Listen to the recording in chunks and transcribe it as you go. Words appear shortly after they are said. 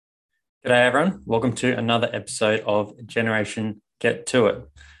G'day everyone, welcome to another episode of Generation Get To It,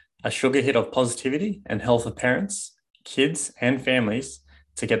 a sugar hit of positivity and health of parents, kids, and families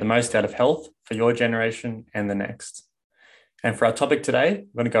to get the most out of health for your generation and the next. And for our topic today,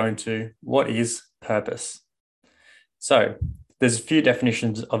 we're going to go into what is purpose. So there's a few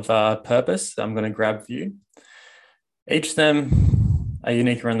definitions of purpose that I'm going to grab for you. Each of them are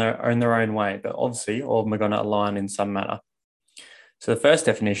unique in their own way, but obviously all of them are going to align in some manner. So the first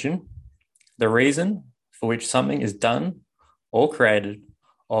definition: the reason for which something is done or created,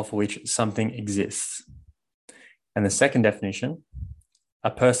 or for which something exists. And the second definition: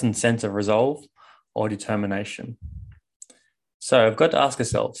 a person's sense of resolve or determination. So I've got to ask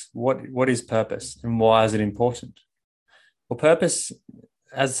ourselves, what is purpose and why is it important? Well, purpose,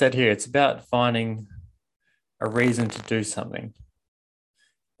 as I said here, it's about finding a reason to do something.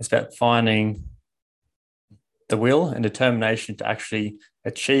 It's about finding the will and determination to actually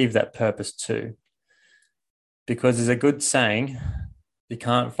achieve that purpose too. Because there's a good saying, you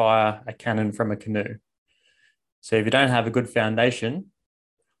can't fire a cannon from a canoe. So if you don't have a good foundation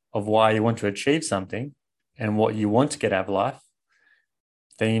of why you want to achieve something and what you want to get out of life,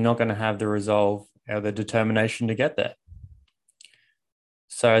 then you're not going to have the resolve or the determination to get there.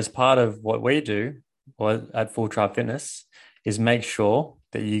 So as part of what we do at Full Tribe Fitness is make sure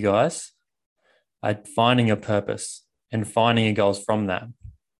that you guys are finding your purpose and finding your goals from that.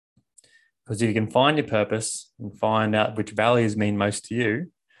 Because if you can find your purpose and find out which values mean most to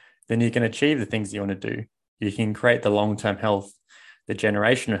you, then you can achieve the things that you want to do. You can create the long-term health, the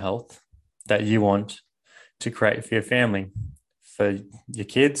generational health that you want to create for your family, for your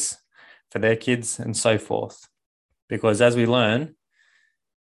kids, for their kids, and so forth. Because as we learn,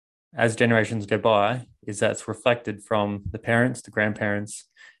 as generations go by, is that's reflected from the parents, the grandparents,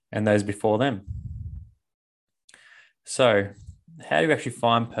 and those before them. So how do we actually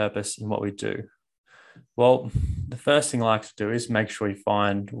find purpose in what we do? Well, the first thing I like to do is make sure you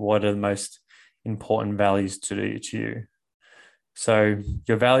find what are the most important values to you. So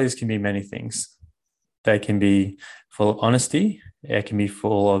your values can be many things. They can be full of honesty. It can be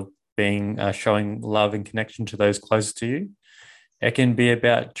full of being showing love and connection to those closest to you. It can be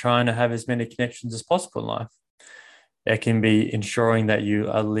about trying to have as many connections as possible in life. It can be ensuring that you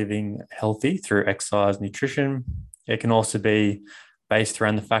are living healthy through exercise, nutrition. It can also be based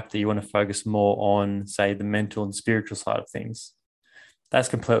around the fact that you want to focus more on, say, the mental and spiritual side of things. That's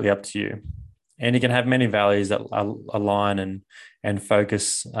completely up to you. And you can have many values that align and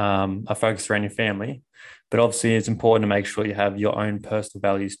focus are focused around your family. But obviously, it's important to make sure you have your own personal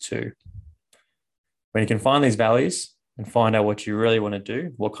values too. When you can find these values and find out what you really want to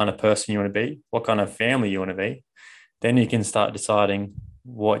do, what kind of person you want to be, what kind of family you want to be, then you can start deciding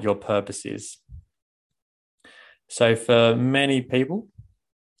what your purpose is. So for many people,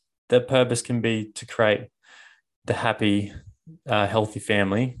 their purpose can be to create the happy, healthy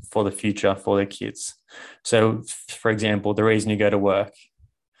family for the future, for their kids. So, for example, the reason you go to work,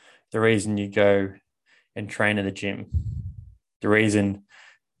 the reason you go and train at the gym, the reason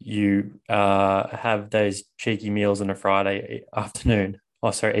you have those cheeky meals on a Friday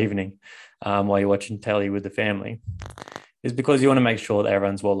evening, while you're watching telly with the family, is because you want to make sure that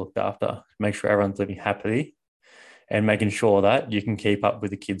everyone's well looked after, make sure everyone's living happily, and making sure that you can keep up with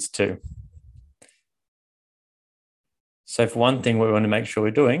the kids too. So for one thing, what we want to make sure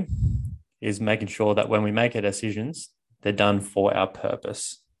we're doing is making sure that when we make our decisions, they're done for our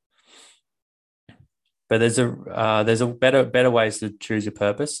purpose. But there's a better ways to choose your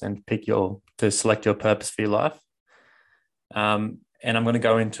purpose and to select your purpose for your life. And I'm going to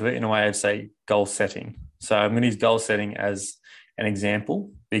go into it in a way of, say, goal setting. So I'm going to use goal setting as an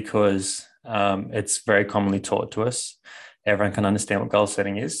example because it's very commonly taught to us. Everyone can understand what goal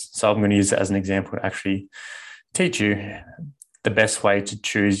setting is. So I'm going to use it as an example to actually teach you the best way to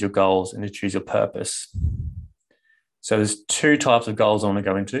choose your goals and to choose your purpose. So there's two types of goals I want to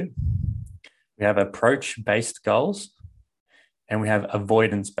go into. We have approach-based goals and we have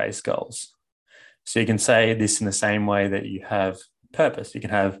avoidance-based goals. So you can say this in the same way that you have purpose. You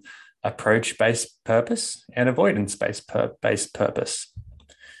can have approach-based purpose and avoidance-based purpose.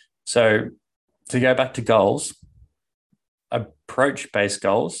 So to go back to goals, approach-based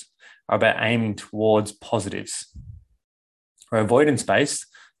goals are about aiming towards positives, or avoidance-based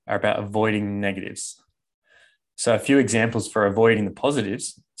are about avoiding negatives. So a few examples for avoiding the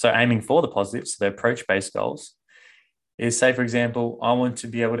positives, so aiming for the positives, so the approach-based goals, is, say, for example, I want to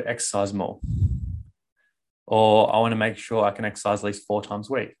be able to exercise more, or I want to make sure I can exercise at least 4 times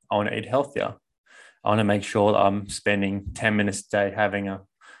a week. I want to eat healthier. I want to make sure that I'm spending 10 minutes a day having a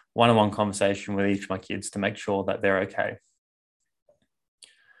one-on-one conversation with each of my kids to make sure that they're okay.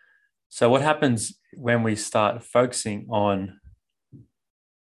 So what happens when we start focusing on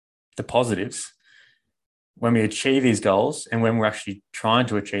the positives, when we achieve these goals and when we're actually trying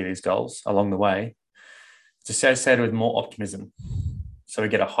to achieve these goals along the way, it's associated with more optimism. So we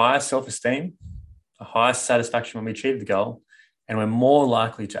get a higher self-esteem, a higher satisfaction when we achieve the goal, and we're more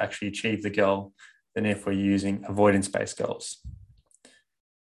likely to actually achieve the goal than if we're using avoidance-based goals.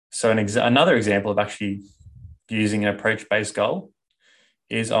 So another example of actually using an approach-based goal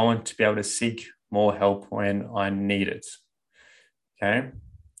is I want to be able to seek more help when I need it. Okay.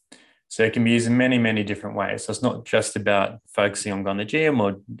 So it can be used in many, many different ways. So it's not just about focusing on going to the gym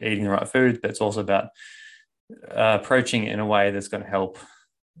or eating the right food, but it's also about approaching it in a way that's going to help,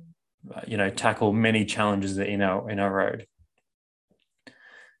 tackle many challenges that in our road.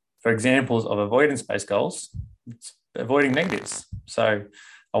 For examples of avoidance-based goals, it's avoiding negatives. So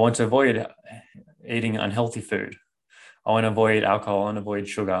I want to avoid eating unhealthy food. I want to avoid alcohol. I want to avoid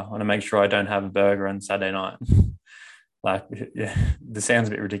sugar. I want to make sure I don't have a burger on Saturday night. This sounds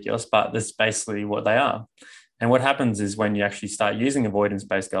a bit ridiculous, but this is basically what they are. And what happens is when you actually start using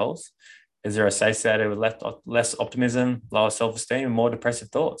avoidance-based goals, is they're associated with less optimism, lower self-esteem, and more depressive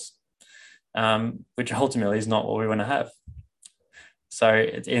thoughts, which ultimately is not what we want to have. So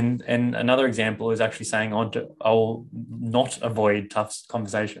in another example is actually saying I'll not avoid tough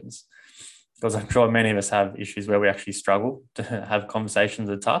conversations, because I'm sure many of us have issues where we actually struggle to have conversations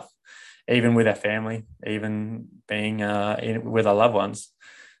that are tough, even with our family, even being with our loved ones.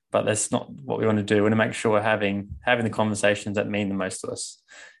 But that's not what we want to do. We want to make sure we're having the conversations that mean the most to us.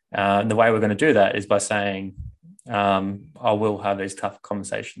 The way we're going to do that is by saying, I will have these tough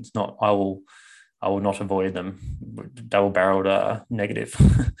conversations, not I will not avoid them. Double-barreled negative.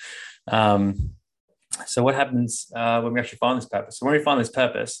 So what happens when we actually find this purpose? So when we find this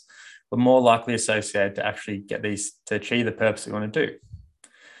purpose, we're more likely associated to actually get these, to achieve the purpose we want to do.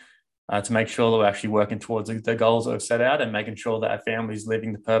 To make sure that we're actually working towards the goals that we've set out and making sure that our family is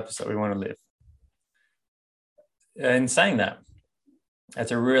living the purpose that we want to live. In saying that,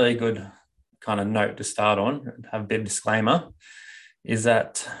 that's a really good kind of note to start on, have a bit of disclaimer, is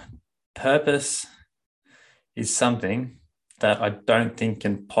that purpose is something that I don't think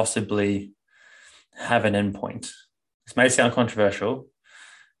can possibly have an endpoint. This may sound controversial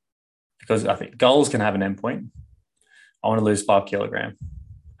because I think goals can have an endpoint. I want to lose 5 kilograms.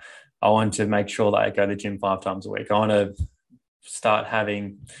 I want to make sure that I go to the gym 5 times a week. I want to start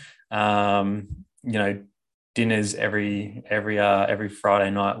having, dinners every Friday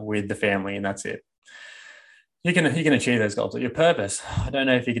night with the family, and that's it. You can achieve those goals. But your purpose, I don't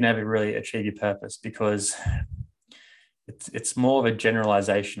know if you can ever really achieve your purpose, because it's more of a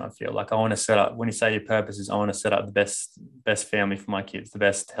generalization. I feel like I want to set up, when you say your purpose is I want to set up the best family for my kids, the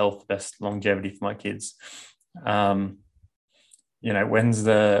best health, the best longevity for my kids. When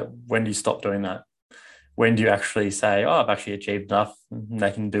do you stop doing that? When do you actually say, oh, I've actually achieved enough and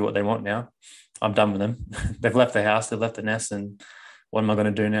they can do what they want now? I'm done with them. They've left the house, they've left the nest, and what am I going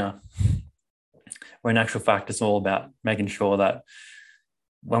to do now? Where in actual fact, it's all about making sure that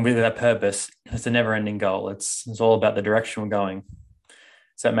when we have that purpose, it's a never-ending goal. It's all about the direction we're going.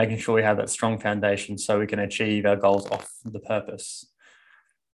 So making sure we have that strong foundation so we can achieve our goals off the purpose.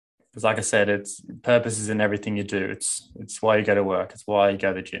 Because like I said, purpose is in everything you do. It's why you go to work. It's why you go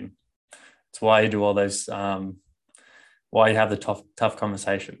to the gym. It's why you do all those, why you have the tough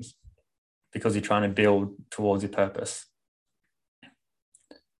conversations, because you're trying to build towards your purpose.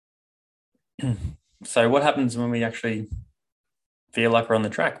 So what happens when we actually feel like we're on the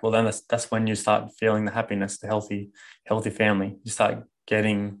track? Well, then that's when you start feeling the happiness, the healthy family. You start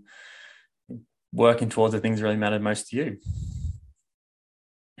working towards the things that really matter most to you.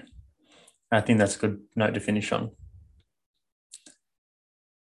 I think that's a good note to finish on.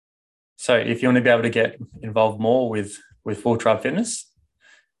 So if you want to be able to get involved more with Full Tribe Fitness,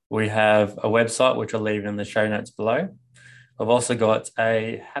 we have a website, which I'll leave in the show notes below. I've also got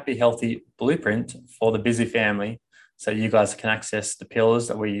a happy, healthy blueprint for the busy family, so you guys can access the pillars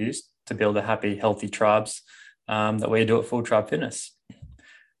that we use to build a happy, healthy tribes that we do at Full Tribe Fitness.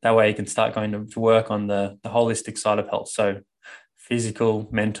 That way you can start going to work on the holistic side of health. So physical,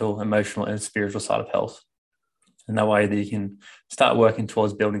 mental, emotional, and spiritual side of health. And that way that you can start working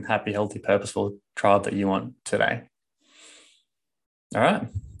towards building happy, healthy, purposeful tribe that you want today. All right.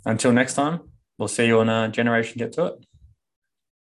 Until next time, we'll see you on Generation Get To It.